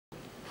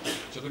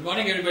So good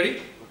morning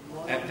everybody,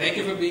 and thank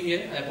you for being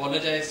here. I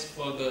apologize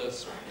for the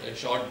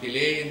short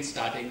delay in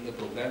starting the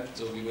program.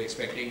 So we were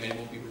expecting many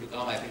more people to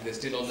come. I think they're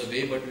still on the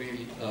way, but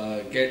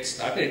we'll get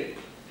started.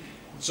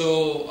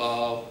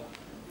 So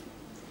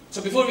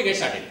before we get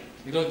started,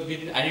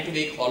 I need to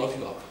wake all of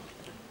you up.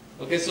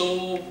 Okay,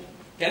 so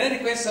can I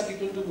request some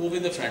people to move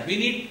in the front? We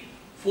need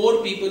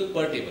 4 people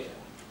per table.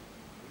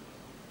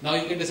 Now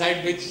you can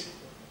decide which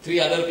 3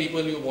 other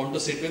people you want to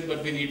sit with,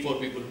 but we need 4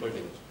 people per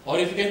table. Or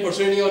if you can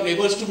persuade your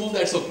neighbors to move,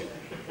 that's okay.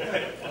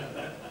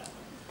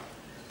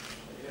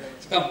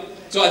 So come.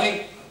 So I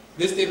think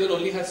this table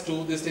only has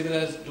 2, this table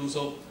has 2,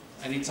 so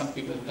I need some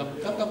people. Come.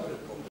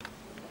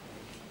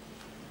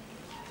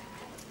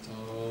 So,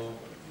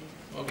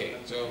 okay,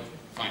 so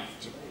fine.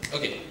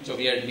 So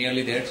we are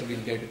nearly there, so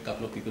we'll get a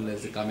couple of people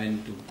as they come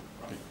in to.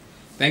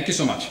 Thank you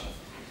so much.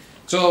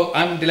 So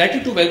I'm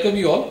delighted to welcome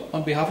you all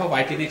on behalf of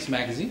IT Next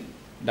Magazine,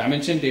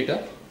 Dimension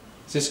Data,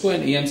 Cisco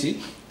and EMC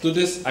to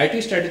this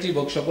IT strategy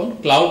workshop on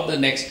Cloud, the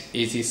next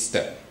AC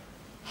step.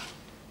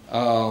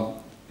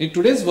 In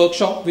today's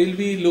workshop, we'll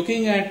be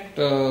looking at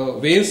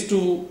ways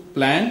to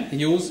plan,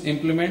 use,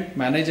 implement,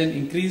 manage and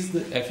increase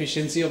the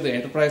efficiency of the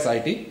enterprise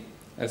IT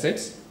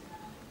assets,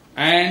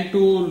 and to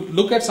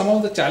look at some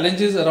of the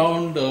challenges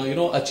around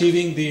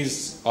achieving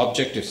these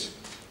objectives.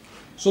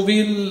 So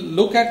we'll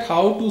look at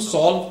how to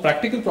solve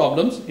practical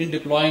problems in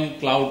deploying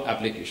cloud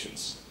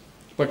applications,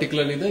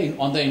 particularly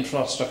on the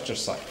infrastructure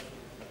side.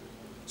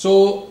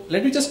 So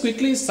let me just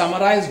quickly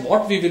summarize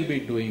what we will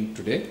be doing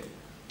today.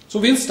 So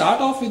we'll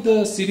start off with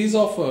a series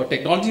of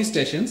technology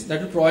sessions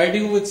that will provide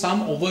you with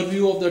some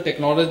overview of the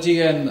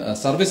technology and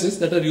services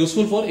that are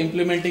useful for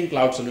implementing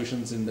cloud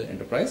solutions in the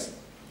enterprise.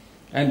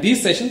 And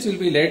these sessions will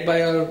be led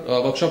by our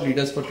workshop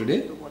leaders for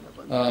today,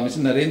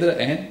 Mr. Narendra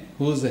N,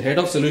 who is the Head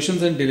of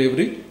Solutions and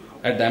Delivery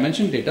at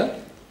Dimension Data,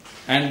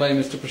 and by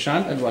Mr.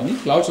 Prashant Advani,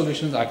 Cloud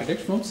Solutions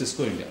Architect from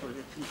Cisco India.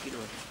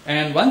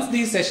 And once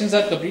these sessions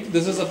are completed,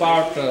 this is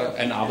about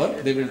an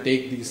hour, they will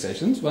take these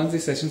sessions. Once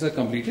these sessions are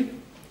completed,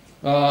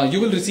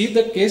 you will receive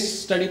the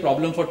case study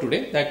problem for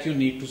today that you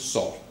need to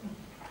solve.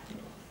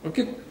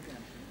 Okay.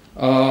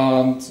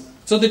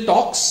 So the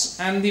talks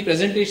and the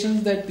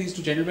presentations that these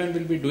 2 gentlemen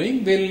will be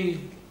doing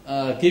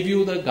will give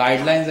you the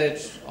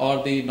guidelines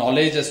or the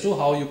knowledge as to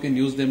how you can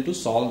use them to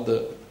solve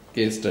the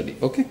case study.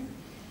 Okay.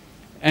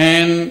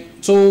 And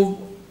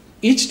so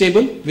each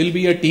table will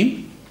be a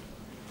team,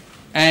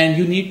 and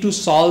you need to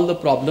solve the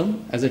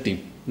problem as a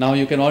team. Now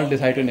you can all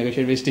decide to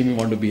negotiate which team you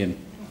want to be in.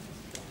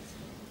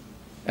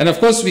 And of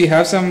course we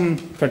have some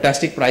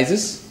fantastic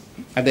prizes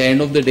at the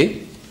end of the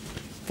day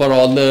for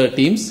all the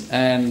teams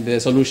and the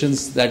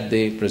solutions that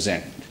they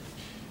present.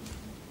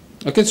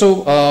 Okay,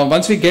 so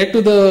once we get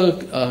to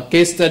the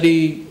case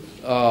study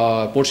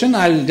portion,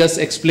 I'll just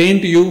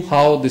explain to you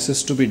how this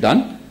is to be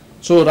done.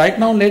 So right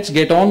now let's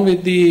get on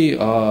with the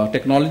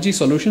technology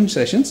solution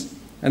sessions.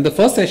 And the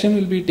first session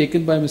will be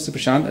taken by Mr.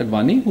 Prashant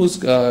Advani, who's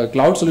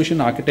Cloud Solution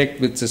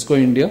Architect with Cisco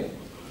India.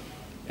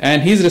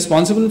 And he's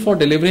responsible for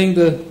delivering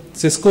the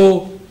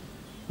Cisco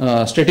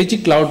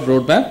strategic cloud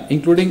roadmap,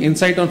 including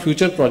insight on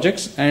future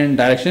projects and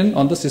direction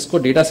on the Cisco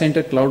data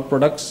center cloud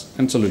products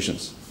and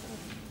solutions.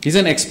 He's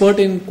an expert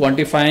in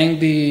quantifying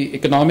the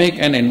economic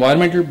and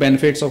environmental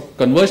benefits of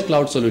converged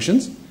cloud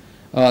solutions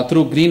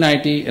through green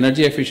IT,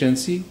 energy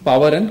efficiency,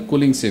 power and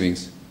cooling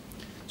savings.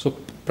 So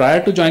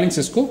prior to joining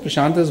Cisco,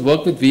 Prashant has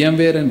worked with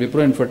VMware and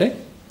Wipro Infotech,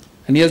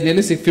 and he has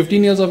nearly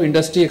 15 years of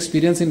industry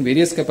experience in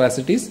various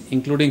capacities,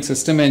 including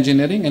system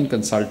engineering and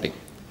consulting,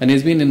 and he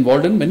has been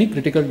involved in many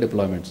critical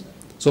deployments.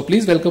 So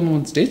please welcome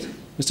on stage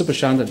Mr.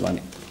 Prashant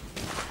Advani.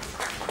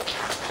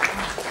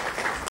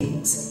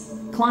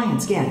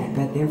 Clients get it,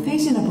 but they're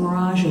facing a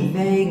barrage of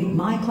vague,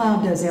 my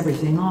cloud does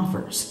everything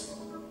offers.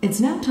 It's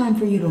now time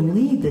for you to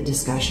lead the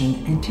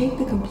discussion and take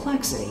the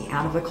complexity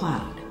out of the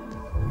cloud.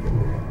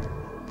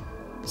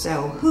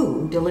 So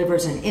who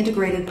delivers an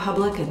integrated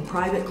public and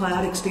private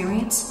cloud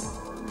experience?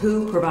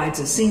 Who provides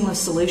a seamless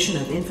solution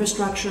of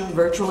infrastructure,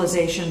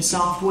 virtualization,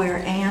 software,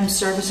 and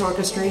service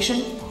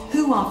orchestration?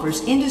 Who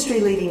offers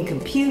industry-leading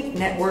compute,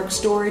 network,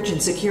 storage,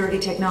 and security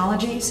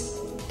technologies?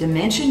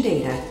 Dimension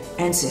Data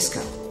and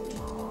Cisco.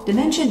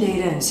 Dimension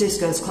Data and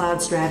Cisco's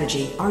cloud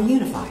strategy are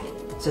unified,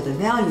 so the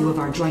value of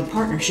our joint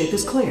partnership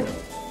is clear.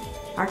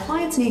 Our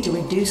clients need to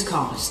reduce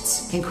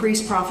costs,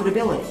 increase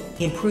profitability,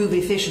 improve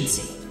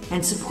efficiency,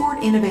 and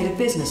support innovative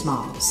business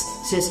models.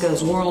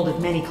 Cisco's world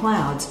of many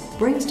clouds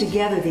brings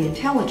together the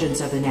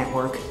intelligence of the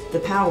network, the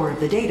power of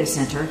the data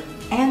center,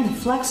 and the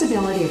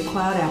flexibility of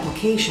cloud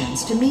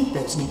applications to meet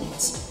those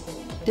needs.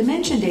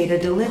 Dimension Data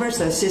delivers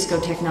those Cisco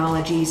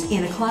technologies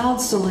in a cloud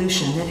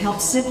solution that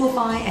helps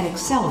simplify and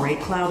accelerate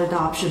cloud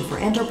adoption for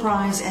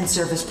enterprise and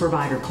service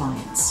provider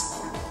clients.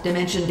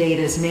 Dimension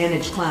Data's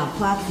Managed Cloud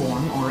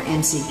Platform, or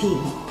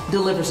MCP,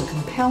 delivers a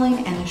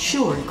compelling and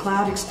assured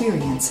cloud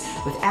experience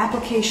with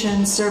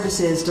application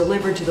services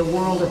delivered to the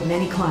world of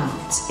many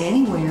clouds,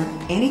 anywhere,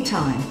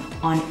 anytime,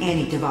 on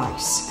any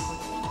device.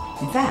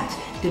 In fact,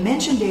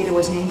 Dimension Data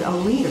was named a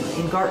leader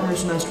in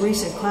Gartner's most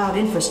recent Cloud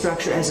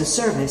Infrastructure as a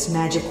Service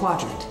Magic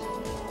Quadrant.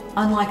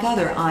 Unlike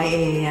other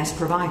IaaS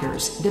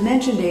providers,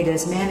 Dimension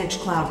Data's managed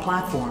cloud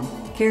platform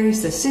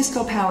carries the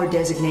Cisco-powered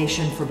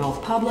designation for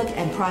both public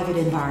and private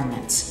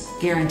environments,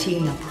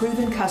 guaranteeing a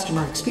proven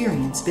customer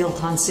experience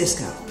built on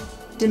Cisco.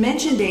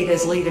 Dimension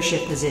Data's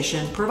leadership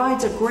position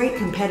provides a great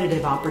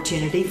competitive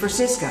opportunity for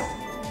Cisco.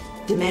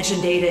 Dimension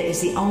Data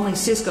is the only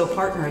Cisco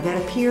partner that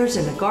appears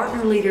in the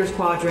Gartner Leaders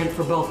Quadrant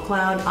for both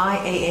cloud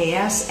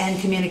IaaS and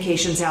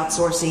communications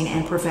outsourcing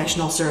and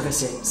professional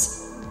services.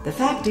 The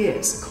fact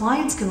is,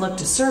 clients can look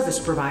to service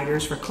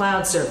providers for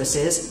cloud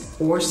services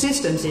or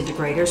systems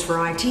integrators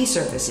for IT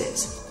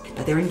services,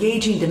 but they're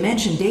engaging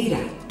Dimension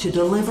Data to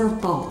deliver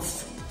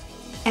both.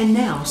 And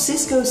now,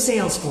 Cisco's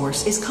sales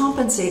force is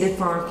compensated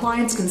for our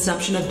clients'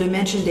 consumption of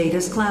Dimension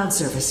Data's cloud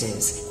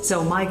services,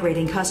 so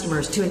migrating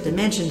customers to a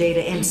Dimension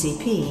Data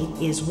MCP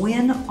is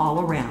win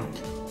all around.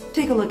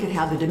 Take a look at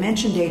how the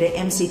Dimension Data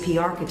MCP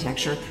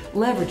architecture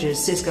leverages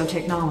Cisco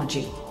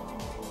technology.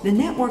 The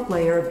network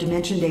layer of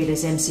Dimension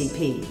Data's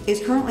MCP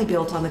is currently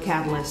built on the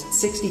Catalyst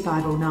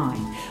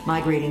 6509,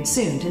 migrating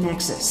soon to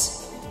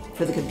Nexus.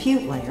 For the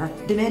compute layer,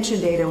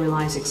 Dimension Data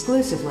relies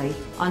exclusively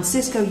on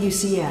Cisco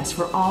UCS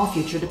for all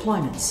future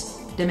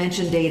deployments.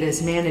 Dimension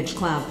Data's managed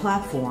cloud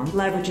platform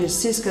leverages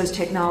Cisco's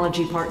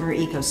technology partner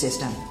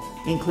ecosystem,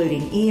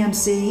 including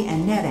EMC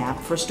and NetApp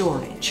for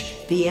storage,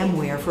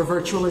 VMware for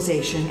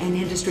virtualization, and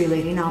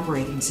industry-leading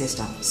operating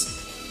systems.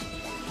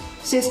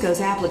 Cisco's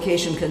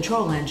application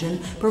control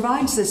engine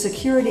provides the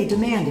security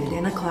demanded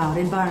in a cloud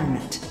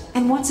environment.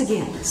 And once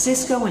again,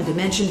 Cisco and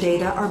Dimension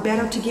Data are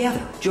better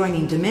together,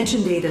 joining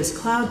Dimension Data's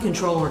cloud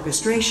control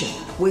orchestration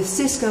with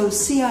Cisco's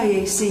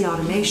CIAC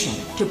automation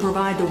to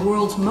provide the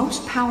world's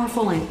most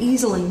powerful and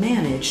easily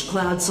managed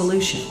cloud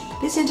solution.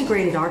 This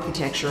integrated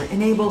architecture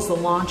enables the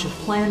launch of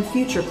planned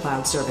future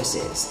cloud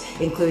services,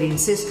 including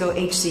Cisco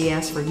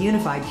HCS for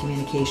unified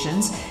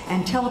communications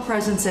and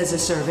telepresence as a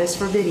service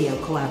for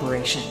video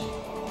collaboration.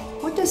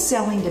 What does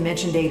selling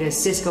Dimension Data's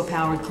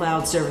Cisco-powered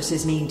cloud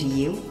services mean to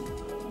you?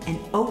 An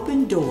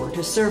open door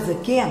to serve the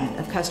gamut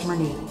of customer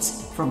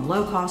needs, from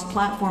low-cost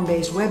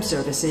platform-based web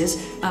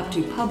services up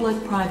to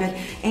public, private,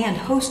 and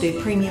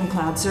hosted premium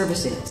cloud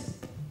services.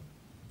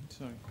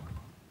 Sorry.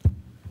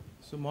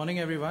 So morning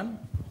everyone.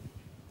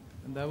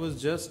 And that was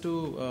just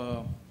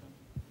to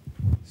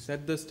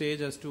set the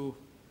stage as to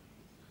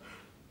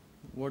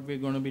what we're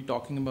going to be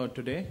talking about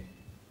today.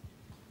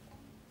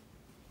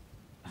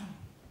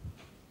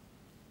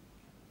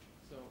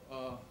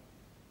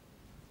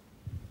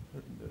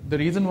 The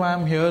reason why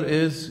I'm here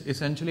is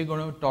essentially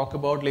going to talk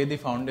about, lay the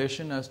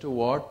foundation as to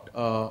what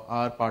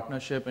our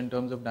partnership in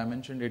terms of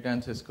Dimension Data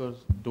and Cisco is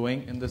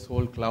doing in this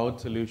whole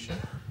cloud solution,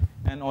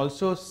 and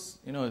also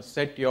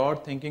set your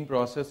thinking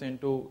process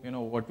into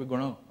what we're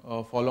going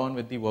to follow on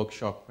with the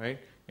workshop, right?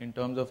 In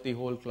terms of the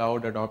whole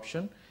cloud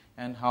adoption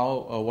and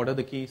how what are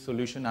the key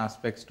solution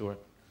aspects to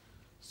it.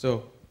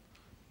 So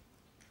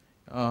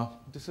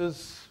this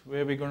is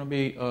where we're going to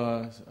be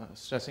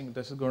stressing.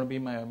 This is going to be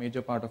my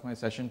major part of my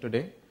session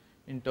today,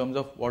 in terms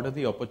of what are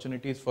the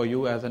opportunities for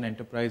you as an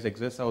enterprise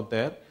exists out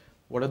there,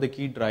 what are the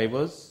key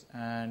drivers,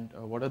 and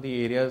what are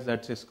the areas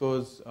that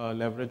Cisco is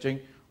leveraging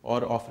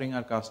or offering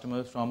our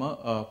customers from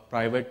a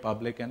private,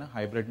 public, and a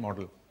hybrid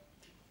model,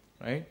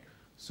 right?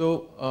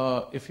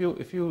 So if you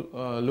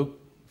look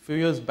a few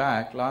years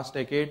back, last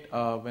decade,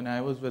 when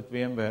I was with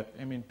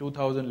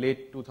VMware,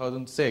 late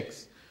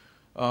 2006,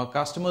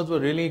 customers were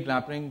really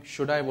grappling,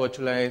 should I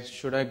virtualize,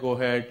 should I go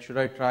ahead, should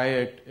I try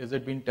it, is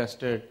it being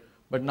tested?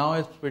 But now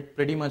it's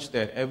pretty much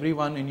there.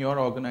 Everyone in your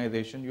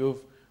organization,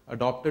 you've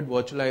adopted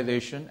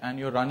virtualization and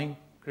you're running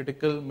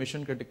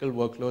mission critical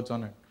workloads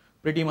on it.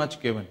 Pretty much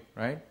given,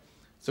 right?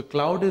 So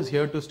cloud is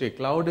here to stay.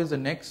 Cloud is the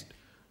next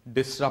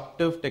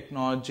disruptive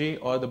technology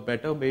or the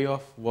better way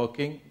of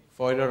working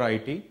for your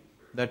IT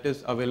that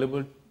is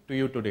available to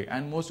you today.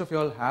 And most of you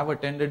all have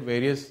attended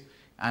various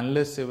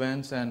analyst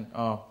events and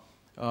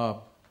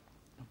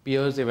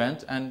peers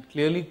events, and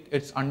clearly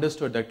it's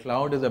understood that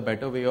cloud is a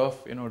better way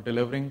of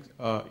delivering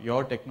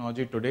your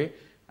technology today,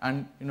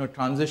 and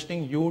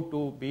transitioning you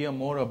to be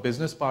a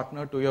business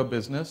partner to your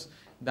business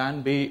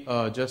than be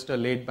just a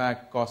laid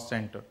back cost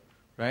center,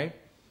 right?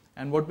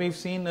 And what we've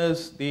seen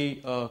is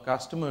the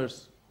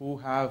customers who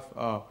have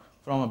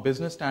from a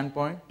business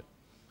standpoint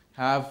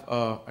have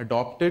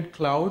adopted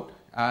cloud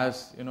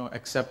as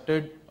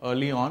accepted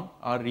early on,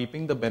 are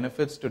reaping the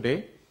benefits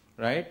today,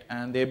 right?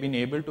 And they've been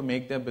able to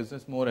make their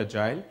business more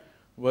agile,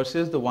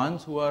 versus the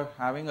ones who are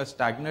having a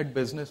stagnant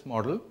business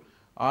model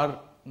are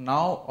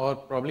now, or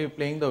probably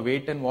playing the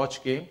wait and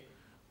watch game,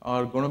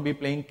 are going to be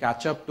playing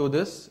catch up to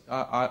this,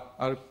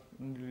 are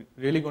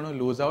really going to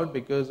lose out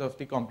because of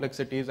the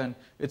complexities, and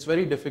it's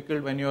very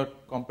difficult when your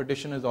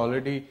competition is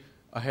already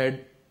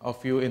ahead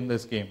of you in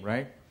this game,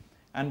 right?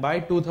 And by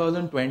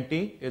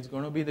 2020, it's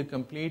going to be the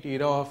complete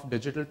era of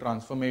digital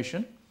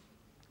transformation,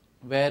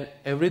 where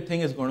everything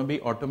is going to be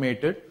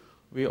automated.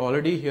 We're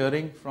already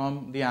hearing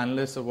from the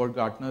analysts of what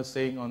Gartner is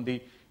saying on the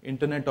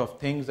Internet of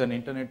Things and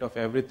Internet of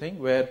Everything,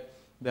 where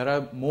there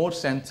are more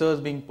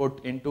sensors being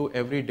put into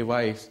every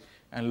device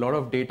and a lot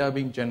of data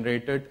being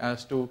generated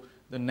as to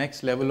the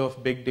next level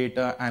of big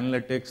data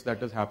analytics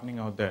that is happening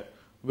out there,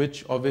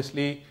 which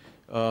obviously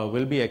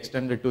will be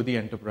extended to the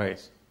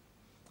enterprise.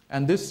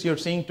 And this you're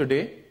seeing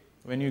today.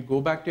 When you go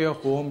back to your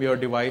home, your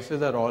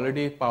devices are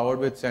already powered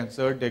with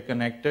sensors, they're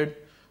connected.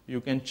 You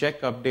can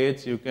check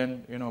updates, you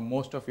can,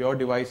 most of your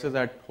devices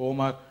at home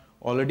are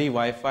already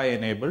Wi-Fi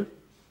enabled.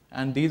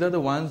 And these are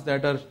the ones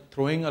that are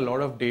throwing a lot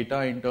of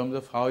data in terms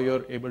of how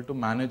you're able to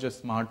manage a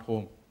smart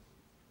home.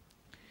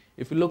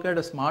 If you look at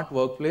a smart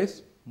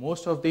workplace,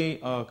 most of the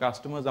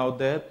customers out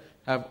there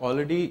have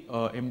already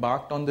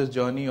embarked on this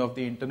journey of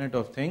the Internet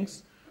of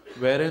Things,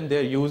 wherein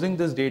they're using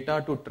this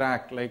data to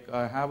track. Like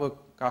I have a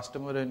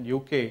customer in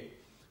UK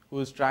who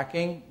is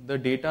tracking the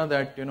data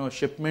that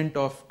shipment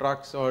of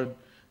trucks, or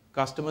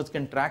customers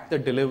can track the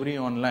delivery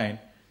online,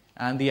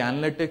 and the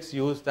analytics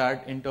use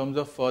that in terms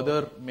of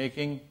further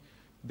making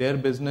their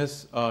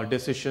business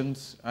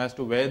decisions as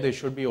to where they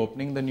should be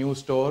opening the new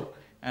store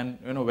and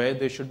where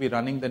they should be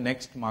running the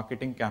next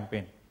marketing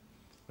campaign,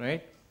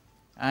 right?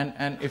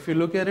 And if you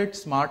look at it,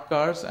 smart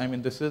cars, I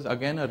mean, this is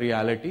again a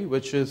reality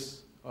which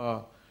is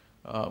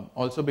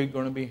also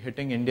going to be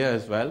hitting India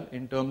as well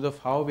in terms of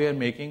how we are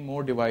making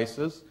more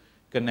devices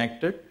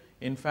connected.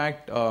 In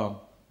fact,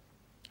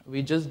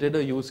 we just did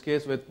a use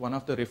case with one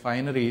of the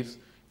refineries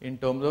in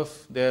terms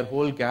of their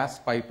whole gas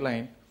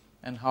pipeline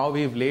and how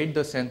we've laid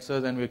the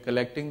sensors and we're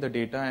collecting the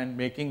data and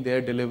making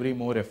their delivery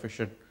more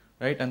efficient,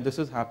 right? And this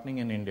is happening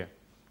in India,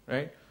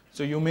 right?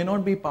 So you may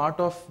not be part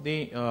of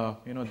the,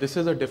 this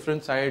is a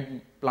different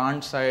side,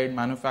 plant side,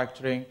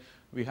 manufacturing.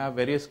 We have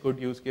various good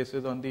use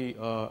cases on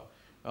the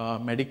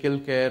medical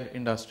care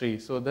industry.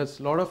 So there's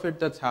a lot of it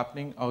that's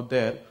happening out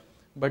there.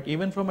 But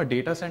even from a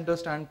data center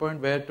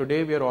standpoint, where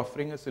today we are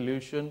offering a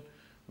solution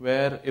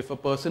where if a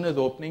person is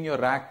opening your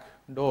rack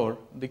door,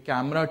 the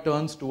camera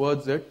turns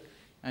towards it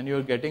and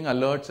you're getting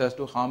alerts as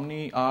to how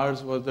many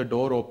hours was the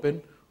door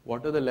open,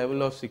 what are the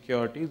level of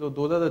security. So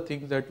those are the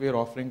things that we are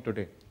offering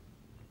today.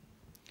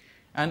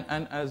 And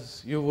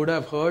as you would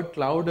have heard,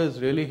 cloud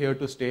is really here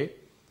to stay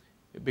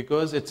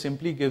because it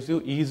simply gives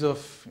you ease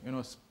of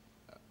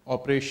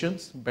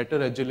operations,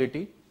 better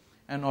agility,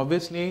 and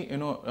obviously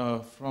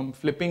from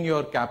flipping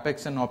your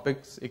capex and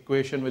opex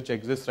equation which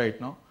exists right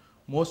now,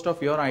 most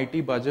of your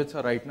IT budgets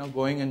are right now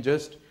going and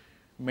just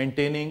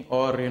maintaining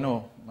or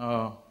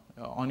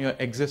on your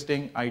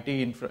existing IT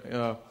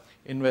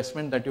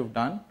investment that you've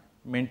done,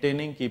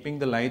 maintaining, keeping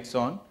the lights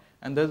on,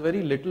 and there's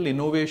very little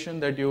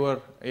innovation that you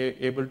are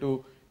able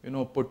to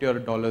put your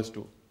dollars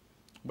to.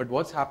 But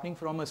what's happening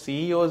from a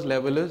CEO's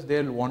level is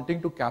they're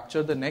wanting to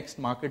capture the next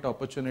market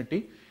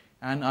opportunity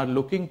and are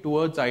looking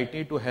towards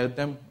IT to help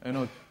them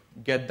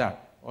get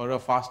that or a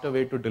faster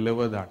way to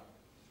deliver that,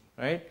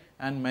 right?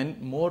 And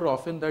more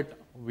often that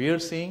we're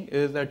seeing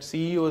is that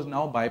CEO is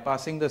now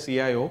bypassing the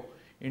CIO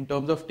in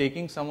terms of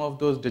taking some of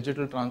those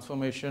digital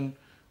transformation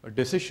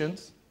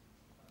decisions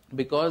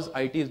because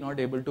IT is not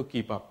able to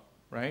keep up,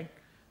 right?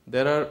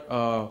 There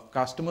are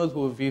customers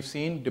who we've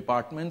seen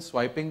departments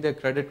swiping their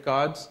credit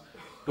cards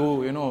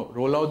to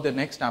roll out the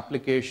next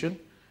application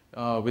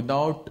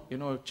without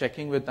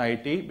checking with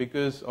IT,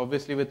 because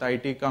obviously with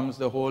IT comes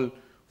the whole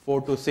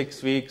 4 to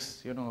 6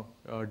 weeks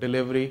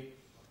delivery,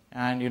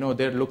 and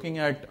they're looking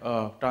at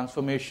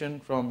transformation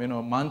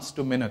from months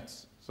to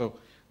minutes. So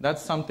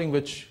that's something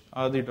which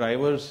are the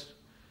drivers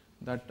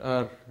that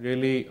are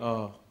really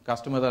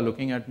customers are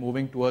looking at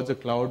moving towards a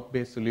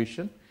cloud-based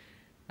solution.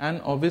 And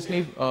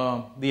obviously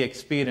the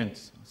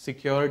experience,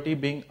 security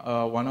being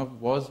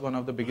was one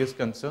of the biggest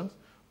concerns,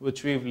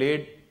 which we've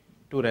laid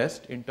to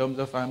rest in terms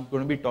of I'm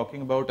going to be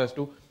talking about as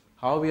to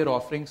how we are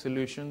offering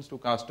solutions to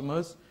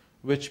customers,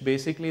 which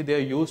basically they're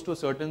used to a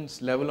certain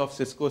level of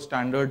Cisco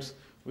standards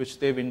which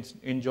they've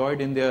enjoyed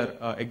in their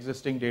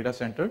existing data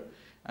center,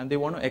 and they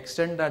want to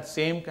extend that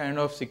same kind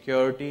of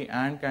security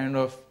and kind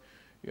of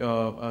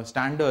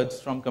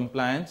standards from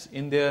compliance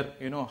in their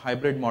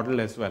hybrid model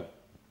as well,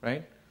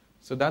 right?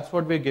 So that's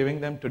what we're giving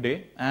them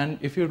today. And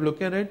if you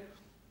look at it,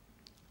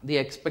 the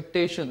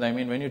expectations, I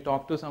mean, when you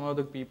talk to some of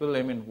the people,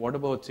 I mean, what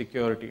about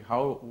security?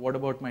 What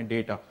about my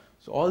data?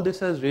 So all this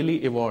has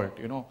really evolved,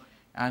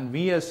 and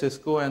we as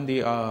Cisco and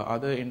the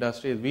other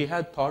industries, we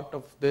had thought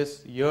of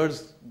this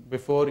years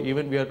before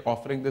even we are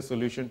offering this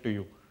solution to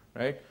you,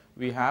 right?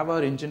 We have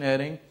our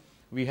engineering,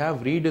 we have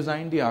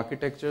redesigned the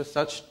architecture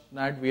such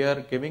that we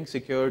are giving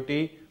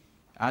security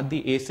at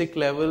the ASIC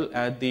level,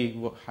 at the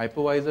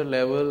hypervisor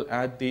level,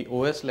 at the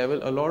OS level.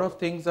 A lot of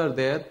things are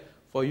there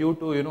for you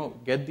to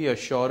get the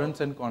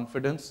assurance and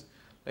confidence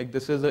like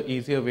this is an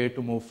easier way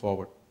to move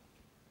forward.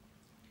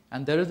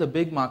 And there is a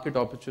big market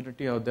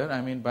opportunity out there.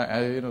 I mean,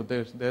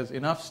 there's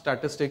enough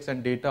statistics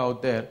and data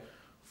out there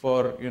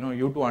for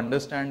you to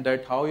understand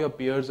that how your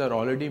peers are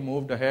already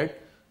moved ahead.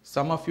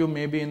 Some of you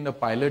may be in the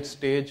pilot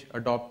stage,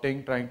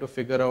 adopting, trying to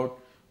figure out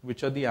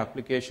which are the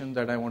applications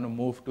that I want to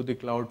move to the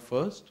cloud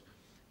first.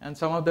 And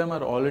some of them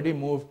are already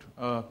moved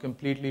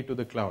completely to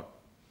the cloud.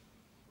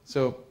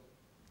 So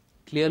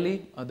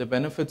clearly the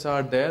benefits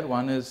are there.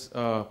 One is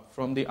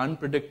from the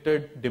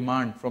unpredicted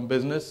demand from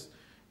business.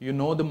 The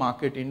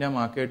market, India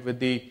market, with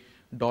the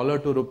dollar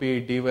to rupee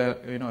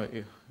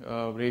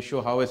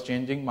ratio, how it's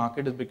changing.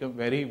 Market has become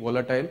very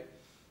volatile.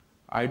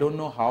 I don't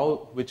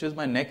know which is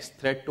my next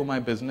threat to my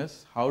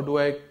business. How do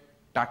I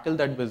tackle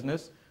that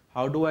business?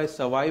 How do I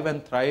survive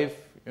and thrive,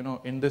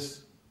 in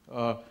this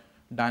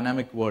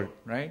dynamic world,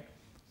 right?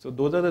 So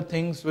those are the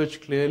things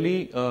which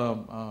clearly,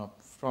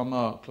 from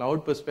a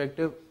cloud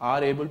perspective,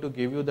 are able to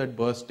give you that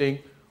bursting,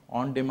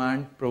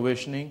 on-demand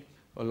provisioning,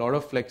 a lot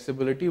of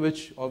flexibility,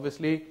 which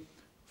obviously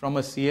from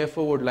a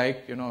CFO would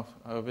like,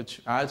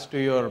 which adds to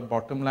your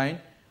bottom line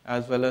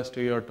as well as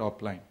to your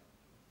top line.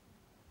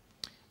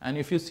 And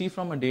if you see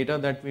from a data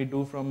that we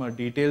do from a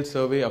detailed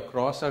survey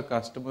across our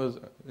customers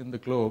in the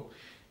globe,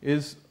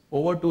 is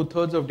over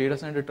 2/3 of data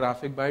center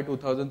traffic by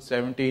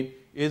 2017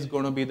 is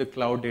going to be the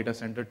cloud data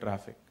center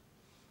traffic.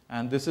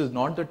 And this is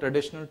not the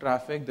traditional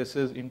traffic. This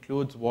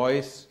includes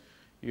voice,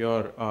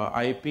 your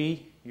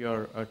IP,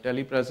 your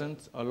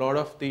telepresence, a lot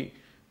of the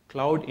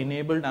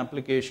cloud-enabled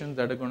applications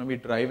that are going to be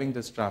driving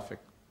this traffic.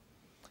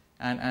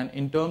 And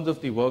in terms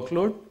of the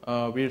workload,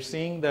 we're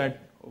seeing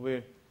that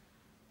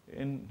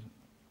in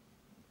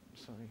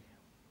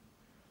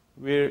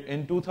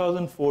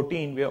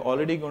 2014, we're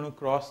already going to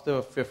cross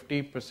the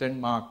 50%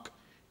 mark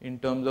in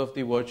terms of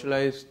the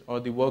virtualized or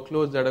the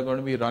workloads that are going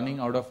to be running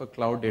out of a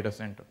cloud data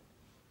center,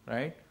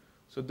 right?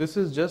 So this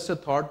is just a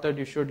thought that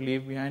you should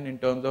leave behind in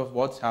terms of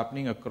what's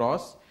happening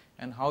across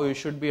and how you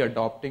should be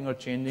adopting or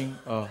changing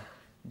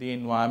the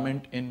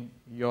environment in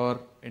your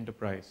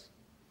enterprise,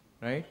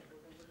 right?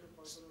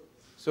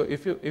 So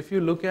if you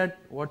look at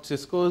what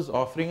Cisco is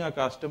offering our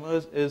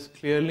customers, is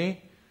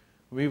clearly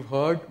we've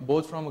heard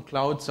both from a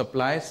cloud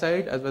supply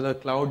side as well as a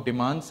cloud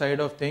demand side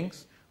of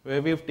things,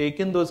 where we've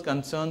taken those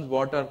concerns,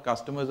 what our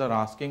customers are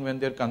asking when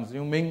they're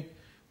consuming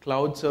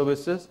cloud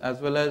services, as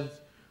well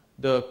as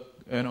the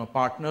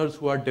partners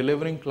who are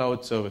delivering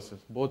cloud services,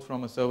 both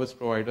from a service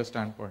provider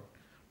standpoint,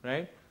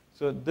 right?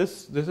 So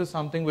this is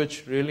something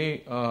which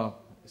really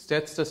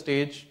sets the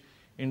stage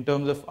in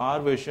terms of our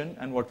vision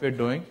and what we're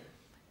doing.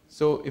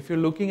 So if you're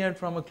looking at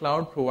from a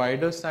cloud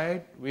provider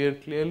side, we are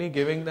clearly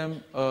giving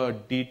them a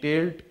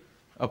detailed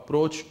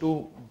approach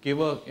to give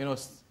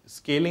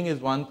scaling is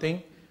one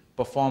thing,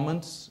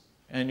 performance,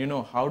 and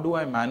how do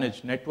I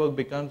manage? Network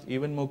becomes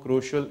even more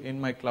crucial in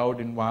my cloud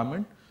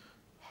environment.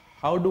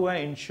 How do I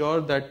ensure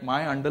that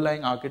my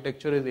underlying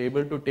architecture is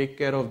able to take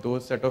care of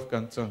those set of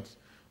concerns,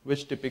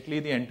 which typically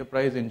the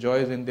enterprise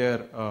enjoys in their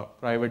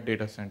private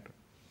data center?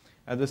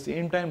 At the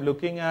same time,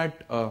 looking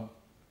at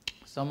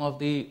some of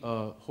the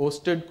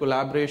hosted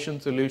collaboration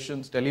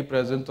solutions,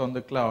 telepresence on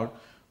the cloud,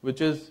 which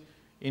is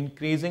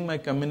increasing my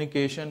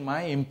communication,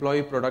 my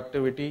employee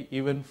productivity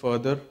even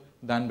further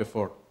than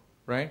before,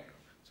 right?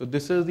 So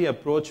this is the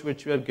approach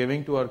which we are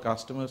giving to our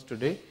customers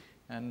today.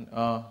 And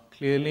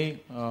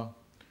clearly,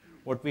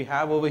 what we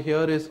have over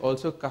here is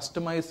also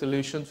customized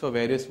solutions for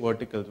various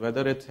verticals,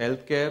 whether it's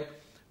healthcare,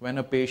 when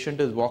a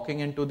patient is walking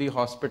into the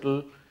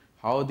hospital,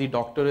 how the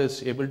doctor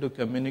is able to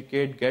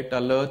communicate, get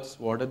alerts,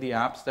 what are the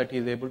apps that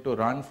he's able to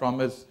run from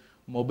his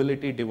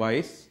mobility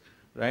device,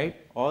 right?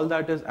 All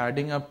that is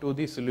adding up to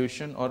the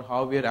solution, or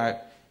how we are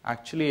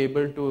actually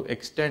able to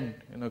extend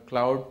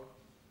cloud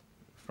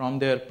from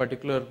their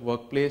particular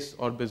workplace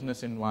or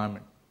business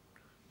environment.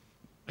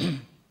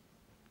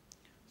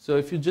 So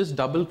if you just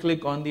double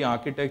click on the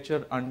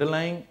architecture,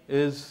 underlying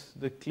is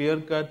the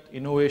clear-cut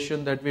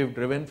innovation that we've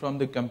driven from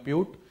the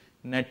compute,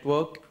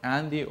 network,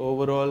 and the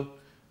overall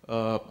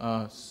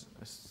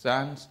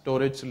SAN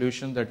storage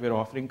solution that we're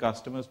offering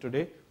customers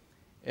today.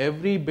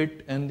 Every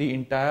bit in the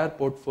entire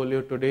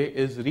portfolio today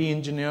is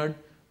re-engineered,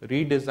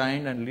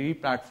 redesigned, and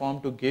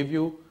re-platformed to give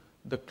you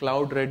the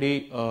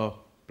cloud-ready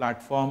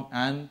platform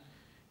and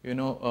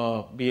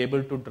be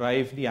able to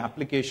drive the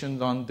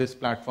applications on this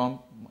platform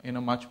in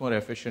a much more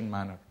efficient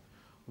manner.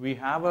 We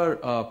have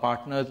our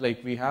partners,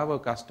 like we have a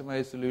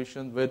customized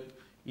solution with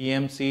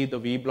EMC, the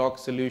vBlock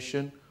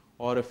solution,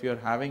 or if you're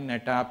having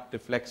NetApp, the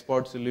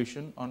FlexPod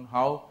solution, on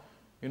how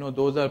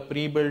those are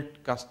pre-built,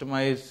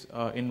 customized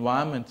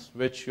environments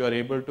which you are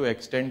able to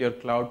extend your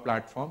cloud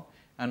platform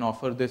and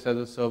offer this as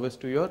a service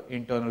to your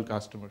internal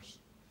customers.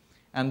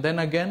 And then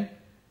again,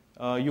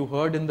 you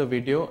heard in the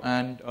video,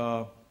 and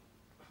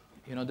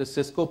the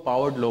Cisco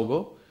powered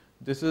logo.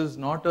 This is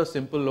not a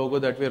simple logo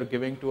that we are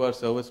giving to our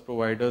service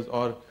providers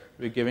or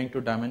we're giving to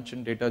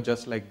Dimension Data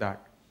just like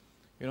that.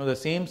 The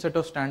same set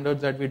of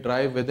standards that we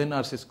drive within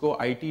our Cisco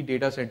IT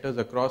data centers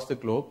across the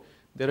globe.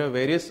 There are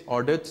various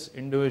audits,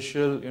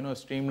 individual,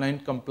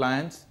 streamlined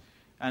compliance,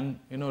 and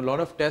a lot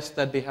of tests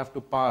that they have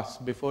to pass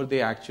before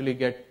they actually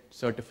get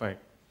certified,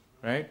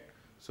 right?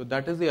 So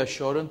that is the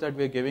assurance that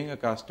we're giving a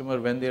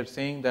customer when they're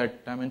saying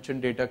that Dimension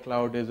Data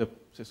Cloud is a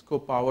Cisco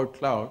powered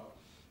cloud.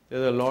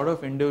 There's a lot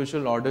of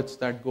individual audits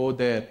that go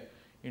there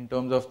in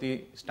terms of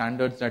the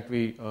standards that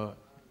we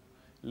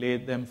lay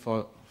them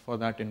for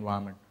that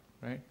environment,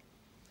 right?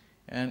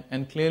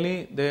 And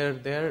clearly,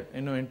 they're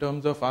in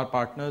terms of our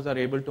partners are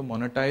able to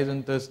monetize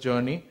in this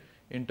journey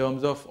in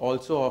terms of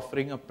also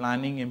offering a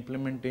planning,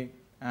 implementing,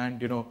 and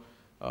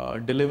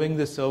delivering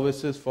the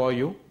services for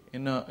you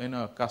in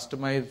a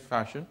customized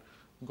fashion.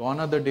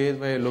 Gone are the days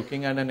where you're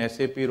looking at an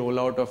SAP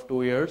rollout of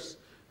 2 years.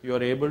 You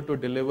are able to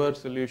deliver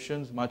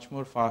solutions much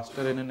more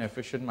faster in an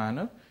efficient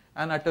manner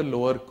and at a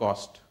lower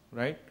cost,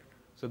 right?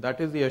 So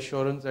that is the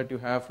assurance that you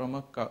have from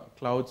a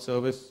cloud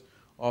service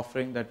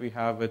offering that we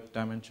have with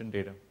Dimension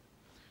Data.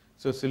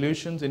 So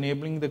solutions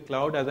enabling the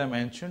cloud, as I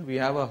mentioned, we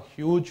have a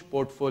huge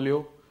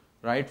portfolio,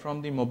 right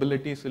from the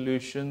mobility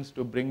solutions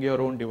to bring your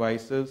own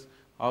devices,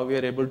 how we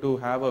are able to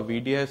have a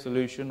VDI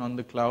solution on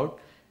the cloud,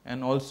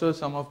 and also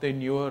some of the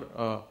newer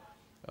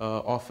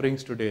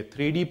offerings today.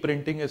 3D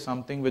printing is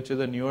something which is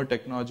a newer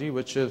technology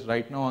which is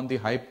right now on the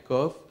hype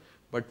curve,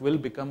 but will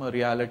become a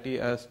reality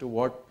as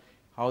to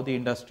how the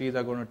industries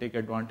are going to take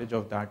advantage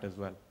of that as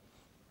well.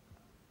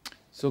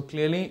 So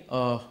clearly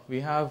we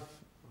have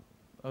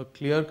a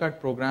clear-cut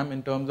program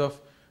in terms of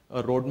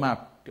a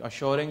roadmap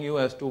assuring you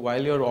as to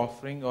while you're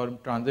offering or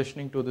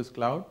transitioning to this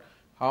cloud,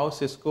 how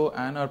Cisco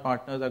and our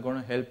partners are going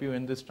to help you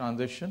in this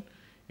transition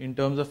in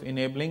terms of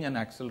enabling and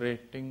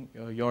accelerating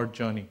your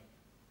journey,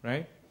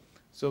 right?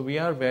 So we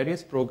have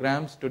various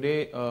programs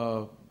today,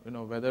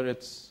 whether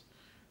it's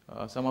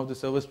some of the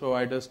service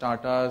providers,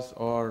 Tatas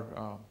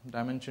or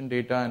Dimension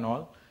Data and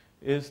all,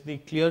 is the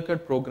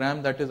clear-cut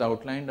program that is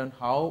outlined on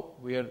how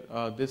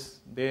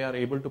they are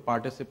able to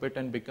participate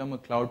and become a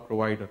cloud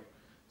provider.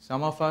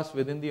 Some of us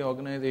within the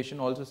organization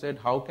also said,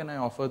 how can I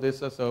offer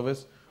this a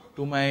service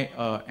to my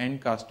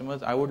end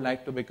customers? I would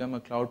like to become a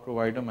cloud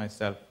provider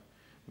myself.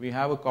 We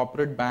have a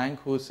corporate bank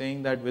who's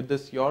saying that with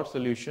this your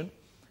solution,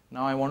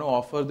 now I want to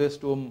offer this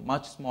to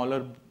much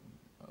smaller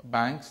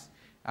banks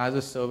as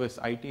a service,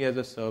 IT as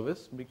a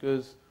service,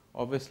 because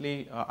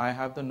obviously I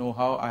have the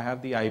know-how, I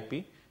have the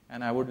IP,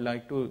 and I would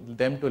like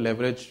them to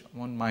leverage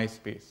on my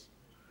space,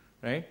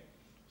 right?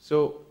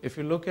 So if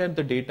you look at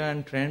the data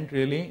and trend,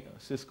 really,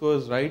 Cisco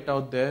is right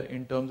out there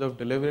in terms of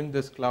delivering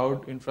this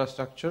cloud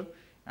infrastructure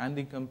and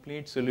the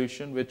complete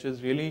solution, which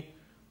is really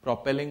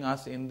propelling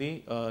us in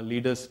the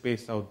leader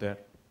space out there.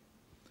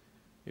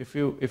 If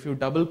you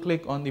double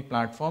click on the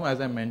platform,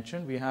 as I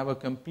mentioned, we have a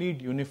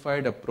complete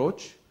unified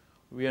approach.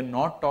 We are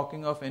not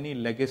talking of any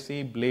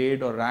legacy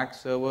blade or rack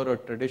server or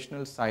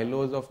traditional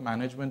silos of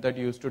management that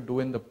you used to do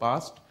in the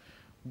past,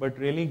 but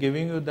really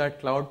giving you that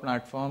cloud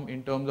platform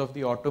in terms of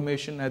the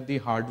automation at the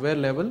hardware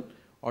level,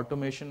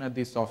 automation at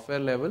the software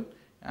level,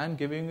 and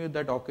giving you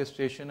that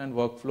orchestration and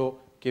workflow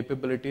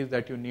capabilities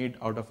that you need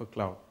out of a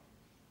cloud,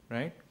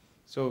 right?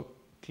 So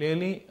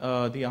clearly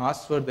the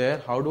asks were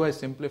there, how do I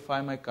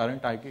simplify my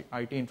current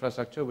IT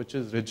infrastructure, which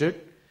is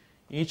rigid?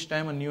 Each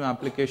time a new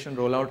application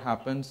rollout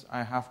happens,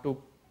 I have to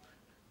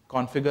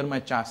configure my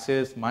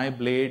chassis, my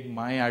blade,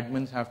 my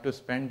admins have to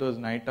spend those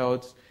night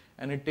outs,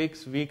 and it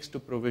takes weeks to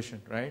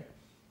provision, right?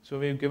 So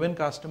we've given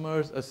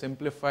customers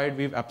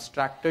we've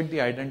abstracted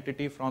the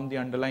identity from the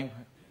underlying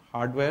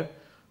hardware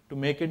to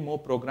make it more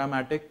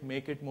programmatic,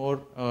 make it more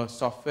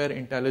software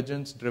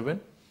intelligence driven,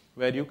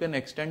 where you can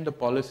extend the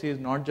policies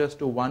not just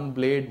to one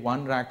blade,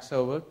 one rack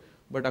server,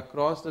 but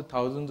across the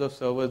thousands of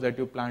servers that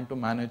you plan to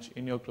manage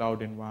in your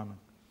cloud environment.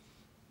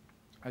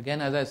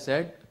 Again, as I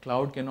said,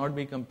 cloud cannot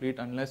be complete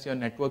unless your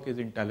network is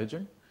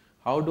intelligent.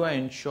 How do I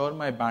ensure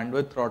my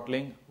bandwidth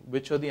throttling?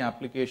 Which are the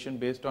application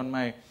based on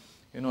my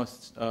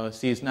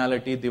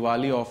seasonality,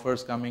 Diwali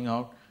offers coming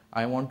out?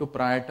 I want to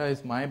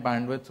prioritize my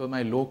bandwidth so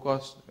my low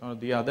cost,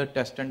 the other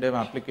test and dev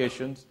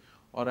applications,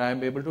 or I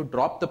am able to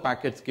drop the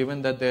packets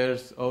given that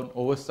there's an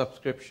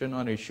oversubscription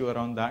or issue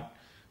around that.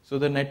 So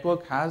the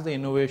network has the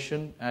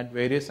innovation at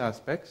various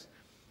aspects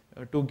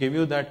to give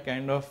you that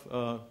kind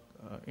of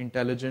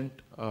intelligent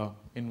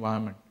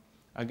environment.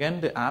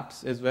 Again, the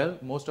apps as well.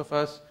 Most of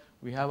us,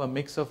 we have a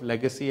mix of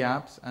legacy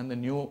apps and the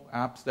new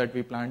apps that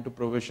we plan to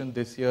provision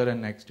this year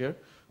and next year.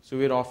 So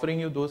we're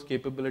offering you those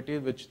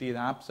capabilities which these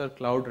apps are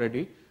cloud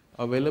ready,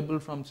 available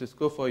from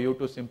Cisco for you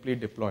to simply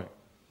deploy,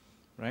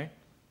 right?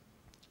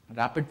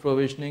 Rapid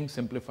provisioning,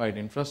 simplified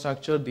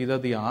infrastructure, these are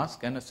the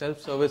asks, and a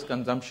self-service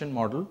consumption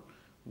model,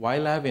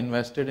 while I have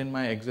invested in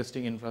my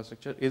existing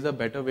infrastructure, is a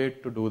better way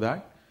to do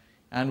that.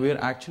 And we're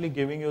actually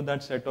giving you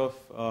that set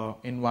of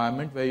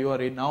environment where you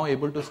are now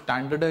able to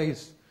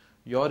standardize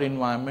your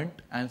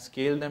environment and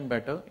scale them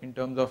better in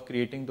terms of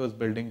creating those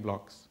building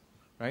blocks,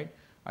 right?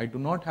 I do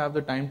not have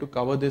the time to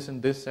cover this in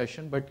this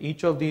session, but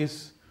each of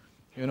these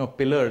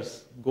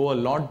pillars go a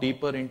lot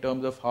deeper in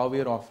terms of how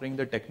we are offering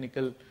the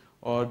technical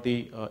or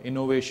the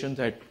innovations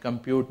at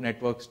compute,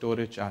 network,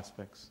 storage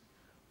aspects,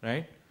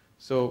 right?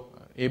 So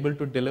able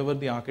to deliver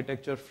the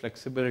architecture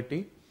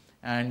flexibility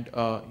and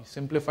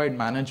simplified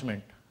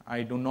management.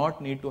 I do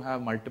not need to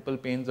have multiple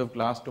panes of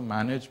glass to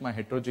manage my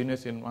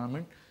heterogeneous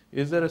environment.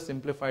 Is there a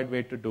simplified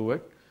way to do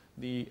it?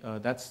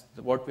 That's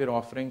what we're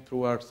offering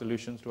through our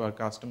solutions to our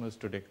customers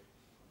today,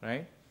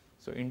 right?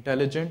 So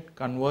intelligent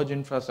converged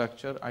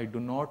infrastructure, I do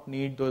not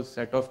need those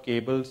set of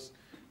cables,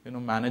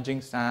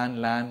 managing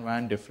SAN, LAN,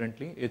 WAN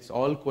differently. It's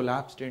all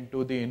collapsed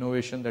into the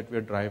innovation that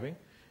we're driving.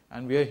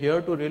 And we are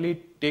here to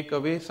really take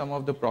away some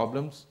of the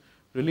problems,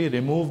 really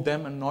remove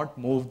them and not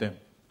move them.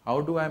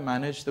 How do I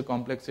manage the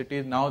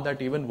complexities now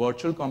that even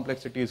virtual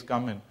complexities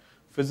come in?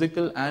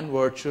 Physical and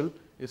virtual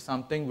is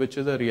something which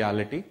is a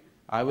reality.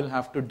 I will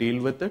have to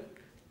deal with it.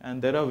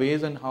 And there are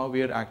ways on how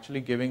we are actually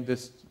giving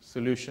this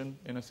solution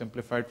in a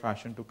simplified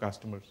fashion to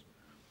customers.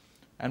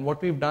 And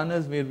what we've done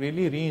is we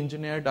really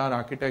re-engineered our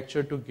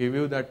architecture to give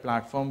you that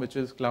platform which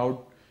is cloud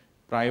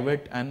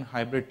private and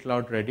hybrid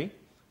cloud ready.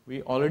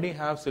 We already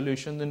have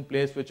solutions in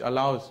place which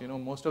allows,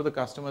 most of the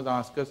customers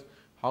ask us,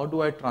 how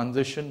do I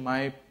transition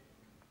my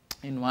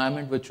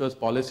environment which was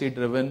policy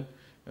driven,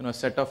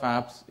 set of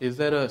apps? Is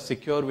there a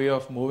secure way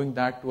of moving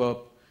that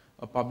to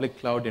a public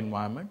cloud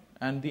environment?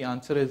 And the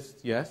answer is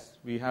yes,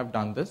 we have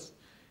done this.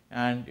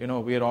 And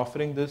we are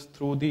offering this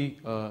through the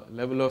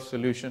level of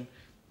solution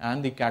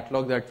and the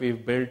catalog that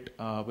we've built,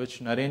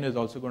 which Naren is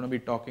also going to be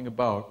talking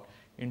about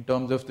in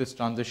terms of this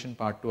transition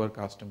part to our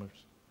customers.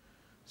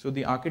 So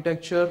the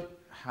architecture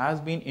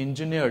has been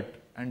engineered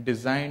and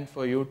designed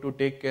for you to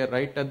take care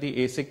right at the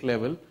ASIC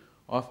level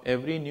of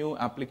every new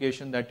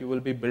application that you will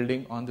be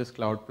building on this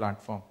cloud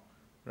platform,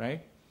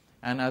 right?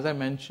 And as I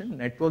mentioned,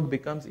 network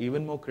becomes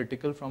even more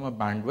critical from a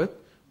bandwidth,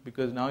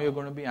 because now you're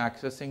going to be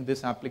accessing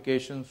this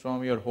applications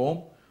from your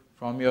home,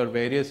 from your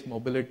various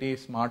mobility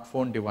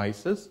smartphone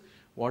devices.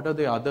 What are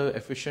the other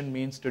efficient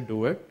means to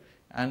do it?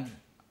 And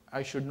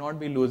I should not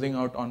be losing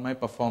out on my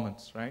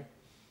performance, right?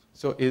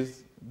 So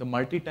is the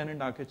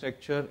multi-tenant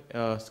architecture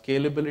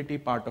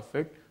scalability part of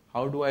it?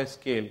 How do I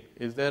scale?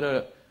 Is there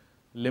a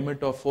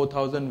limit of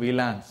 4,000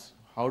 VLANs?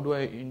 How do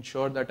I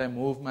ensure that I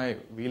move my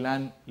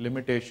VLAN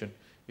limitation?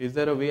 Is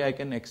there a way I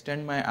can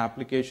extend my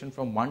application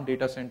from one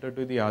data center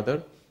to the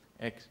other,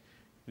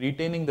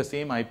 retaining the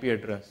same IP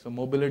address? So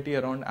mobility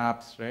around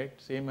apps, right?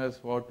 Same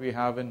as what we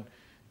have in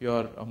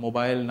your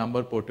mobile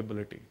number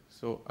portability.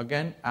 So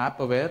again, app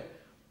aware,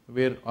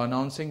 we're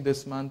announcing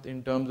this month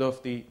in terms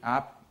of the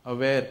app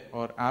aware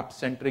or app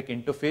centric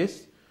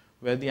interface,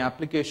 where the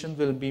applications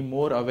will be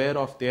more aware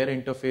of their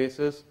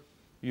interfaces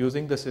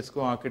using the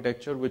Cisco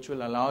architecture, which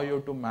will allow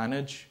you to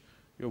manage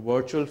your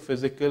virtual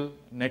physical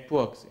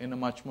networks in a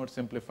much more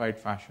simplified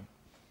fashion.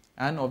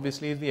 And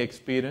obviously the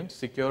experience,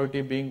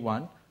 security being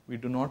one, we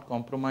do not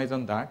compromise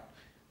on that,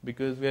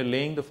 because we are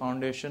laying the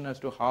foundation as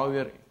to how we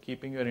are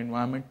keeping your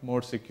environment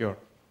more secure.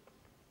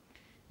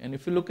 And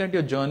if you look at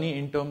your journey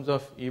in terms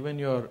of even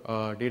your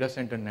data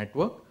center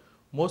network,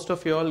 most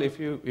of you all, if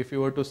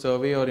you were to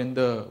survey or in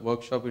the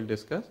workshop we'll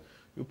discuss,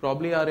 you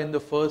probably are in the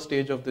first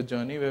stage of the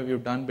journey where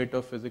we've done a bit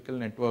of physical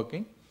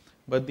networking.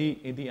 But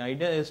the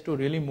idea is to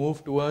really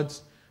move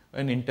towards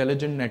an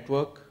intelligent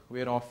network.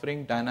 We're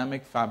offering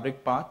dynamic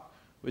fabric path,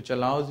 which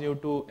allows you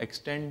to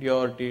extend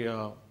your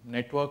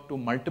network to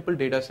multiple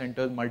data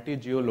centers,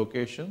 multi-geo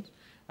locations,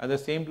 at the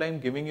same time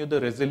giving you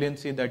the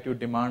resiliency that you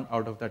demand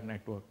out of that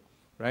network,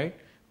 right?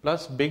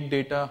 Plus big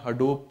data,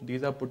 Hadoop,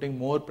 these are putting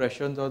more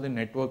pressures on the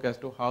network as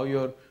to how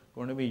you're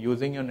going to be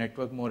using your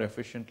network more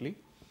efficiently.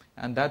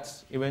 And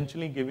that's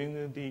eventually giving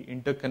you the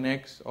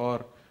interconnects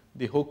or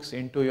the hooks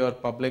into your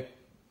public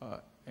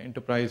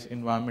enterprise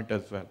environment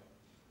as well,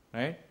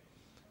 right?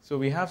 So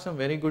we have some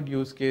very good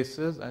use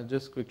cases. I'll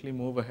just quickly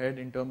move ahead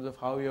in terms of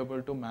how you're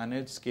able to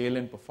manage, scale,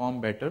 and perform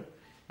better.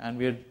 And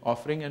we're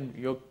offering, and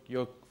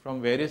you're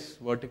from various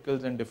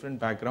verticals and different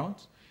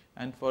backgrounds.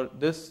 And for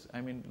this,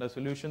 the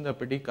solutions are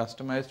pretty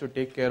customized to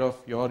take care of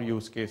your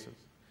use cases,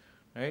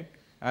 right?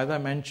 As I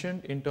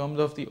mentioned, in terms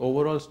of the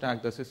overall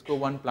stack, the Cisco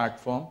One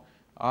platform,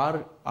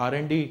 our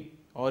R&D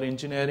or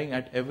engineering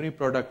at every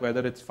product,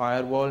 whether it's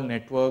firewall,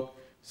 network,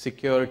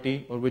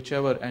 security, or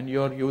whichever, and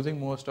you're using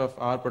most of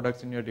our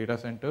products in your data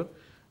center,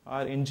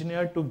 are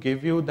engineered to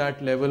give you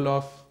that level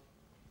of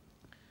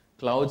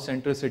cloud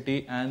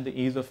centricity and the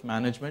ease of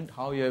management,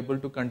 how you're able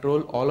to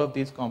control all of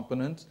these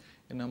components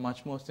in a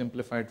much more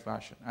simplified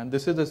fashion. And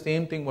this is the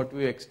same thing what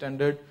we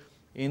extended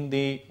in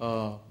the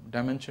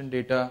Dimension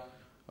Data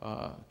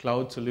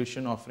cloud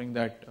solution offering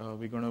that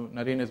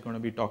Naren is going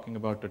to be talking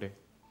about today,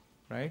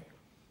 right?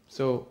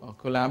 So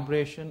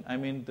collaboration,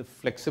 the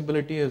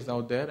flexibility is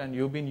out there, and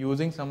you've been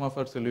using some of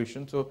our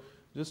solutions. So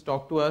just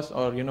talk to us,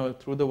 or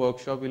through the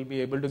workshop, we'll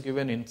be able to give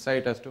an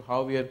insight as to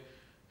how we are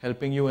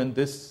helping you in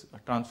this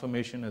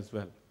transformation as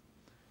well.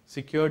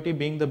 Security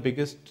being the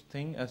biggest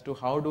thing as to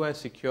how do I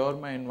secure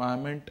my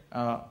environment.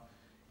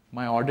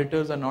 My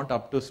auditors are not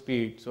up to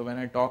speed. So when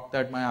I talk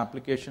that my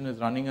application is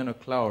running on a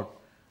cloud,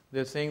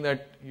 they're saying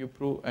that they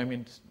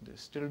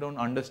still don't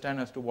understand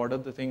as to what are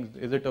the things.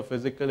 Is it a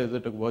physical? Is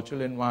it a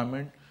virtual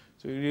environment?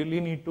 So you really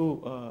need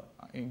to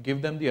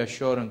give them the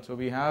assurance. So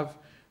we have,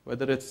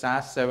 whether it's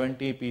SAS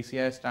 70,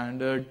 PCI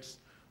standards,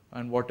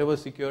 and whatever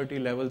security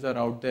levels are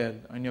out there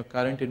in your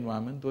current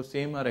environment, those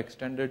same are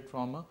extended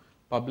from a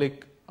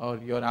public or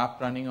your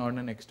app running on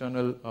an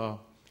external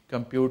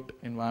compute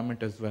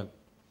environment as well,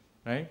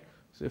 right?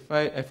 So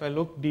if I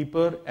look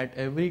deeper at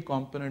every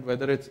component,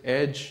 whether it's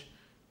edge,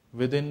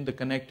 within the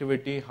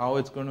connectivity, how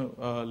it's going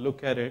to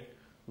look at it,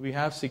 we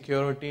have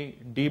security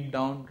deep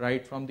down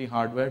right from the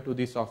hardware to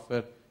the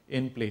software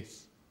in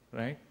place,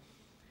 right?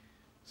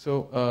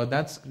 So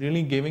that's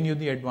really giving you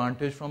the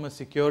advantage from a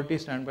security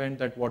standpoint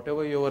that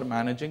whatever you are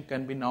managing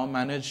can be now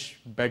managed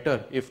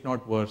better, if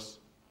not worse,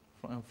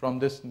 from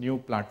this new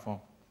platform,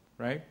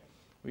 right?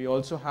 We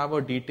also have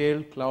a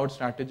detailed cloud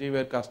strategy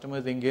where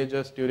customers engage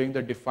us during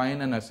the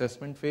define and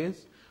assessment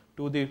phase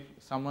to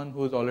someone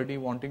who is already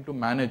wanting to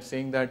manage,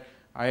 saying that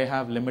I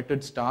have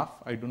limited staff,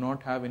 I do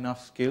not have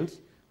enough skills.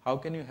 How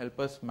can you help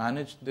us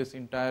manage this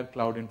entire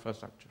cloud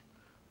infrastructure,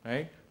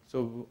 right?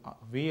 So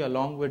we,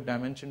 along with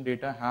Dimension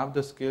Data, have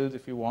the skills.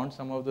 If you want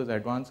some of those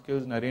advanced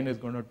skills Naren is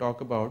going to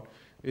talk about,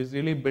 is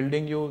really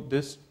building you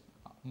this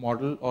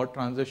model or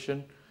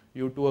transition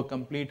you to a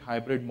complete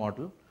hybrid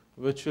model,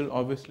 which will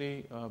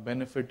obviously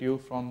benefit you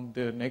from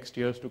the next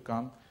years to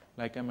come.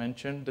 Like I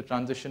mentioned, the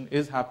transition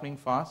is happening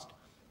fast.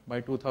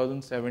 By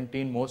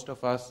 2017, most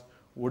of us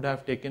would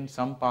have taken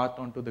some path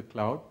onto the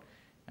cloud.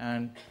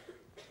 And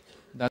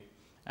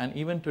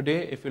even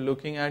today, if you're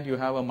looking at, you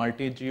have a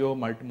multi-geo,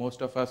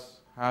 most of us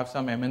have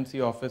some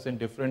MNC office in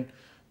different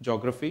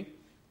geography.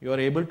 You are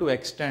able to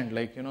extend,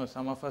 like,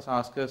 some of us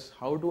ask us,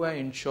 how do I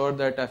ensure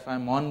that if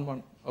I'm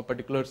on a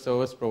particular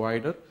service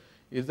provider,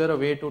 is there a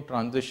way to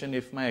transition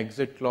if my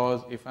exit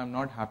clause, if I'm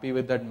not happy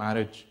with that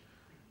marriage?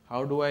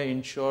 How do I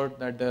ensure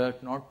that there are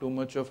not too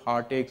much of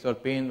heartaches or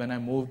pain when I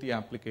move the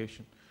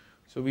application?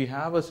 So we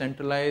have a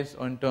centralized,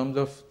 in terms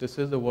of, this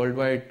is the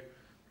worldwide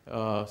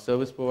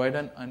service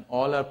provider, and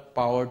all are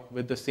powered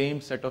with the same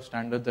set of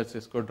standards that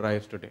Cisco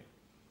drives today,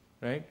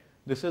 right?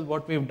 This is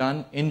what we've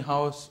done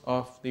in-house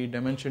of the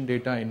Dimension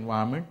Data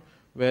environment,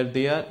 where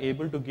they are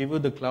able to give you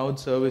the cloud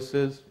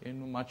services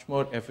in a much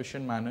more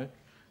efficient manner.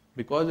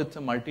 Because it's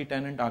a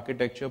multi-tenant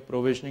architecture,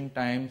 provisioning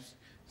times,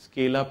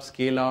 scale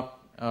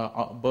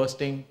up,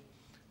 bursting,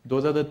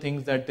 those are the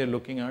things that they're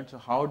looking at. So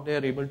how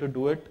they're able to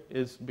do it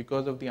is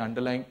because of the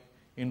underlying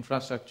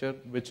infrastructure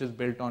which is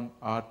built on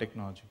our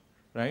technology,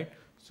 right?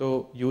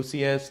 So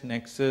UCS,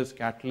 Nexus,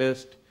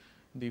 Catalyst,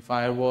 the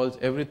firewalls,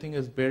 everything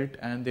is built,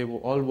 and they were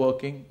all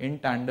working in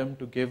tandem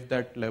to give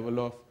that level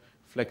of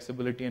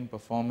flexibility and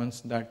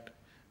performance that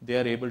they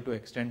are able to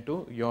extend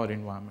to your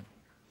environment.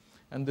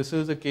 And this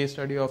is a case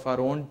study of our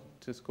own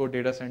Cisco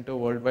data center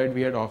worldwide.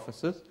 We had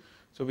offices.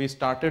 So we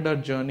started our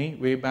journey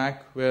way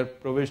back where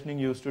provisioning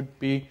used to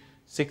be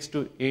 6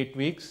 to 8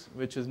 weeks,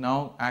 which is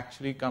now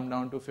actually come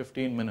down to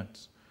 15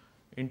 minutes.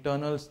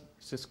 Internal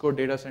Cisco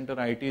data center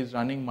IT is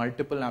running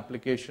multiple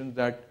applications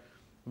that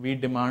we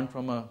demand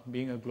from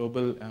being a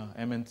global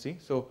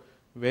MNC. So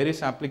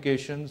various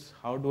applications,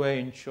 how do I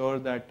ensure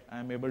that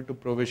I'm able to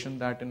provision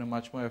that in a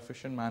much more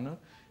efficient manner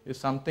is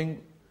something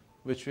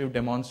which we've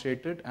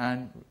demonstrated,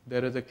 and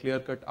there is a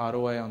clear-cut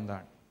ROI on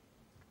that,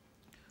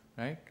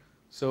 right?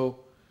 So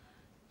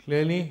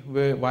clearly,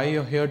 why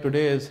you're here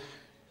today is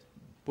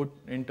put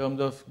in terms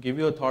of give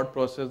you a thought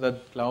process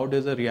that cloud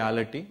is a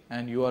reality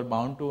and you are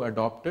bound to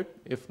adopt it.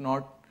 If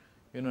not,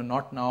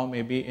 not now,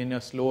 maybe in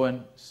a slow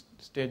and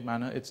stage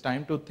manner. It's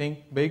time to think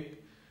big,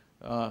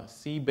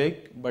 see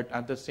big, but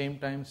at the same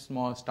time,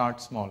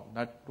 start small.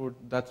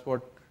 That's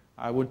what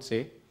I would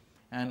say.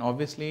 And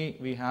obviously,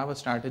 we have a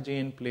strategy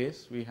in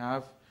place. We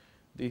have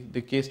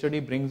the case study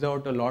brings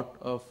out a lot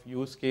of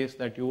use case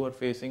that you are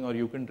facing or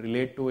you can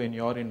relate to in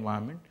your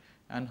environment,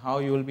 and how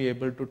you will be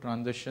able to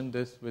transition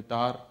this with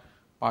our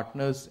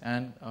partners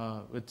and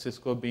with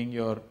Cisco being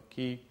your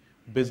key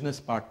business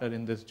partner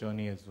in this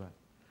journey as well,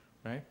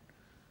 right?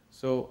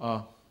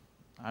 So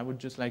I would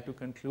just like to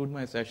conclude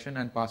my session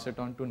and pass it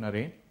on to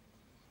Naren,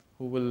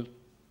 who will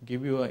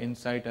give you an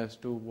insight as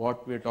to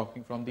what we're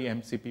talking from the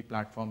MCP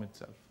platform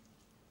itself.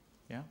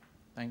 Yeah,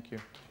 thank you.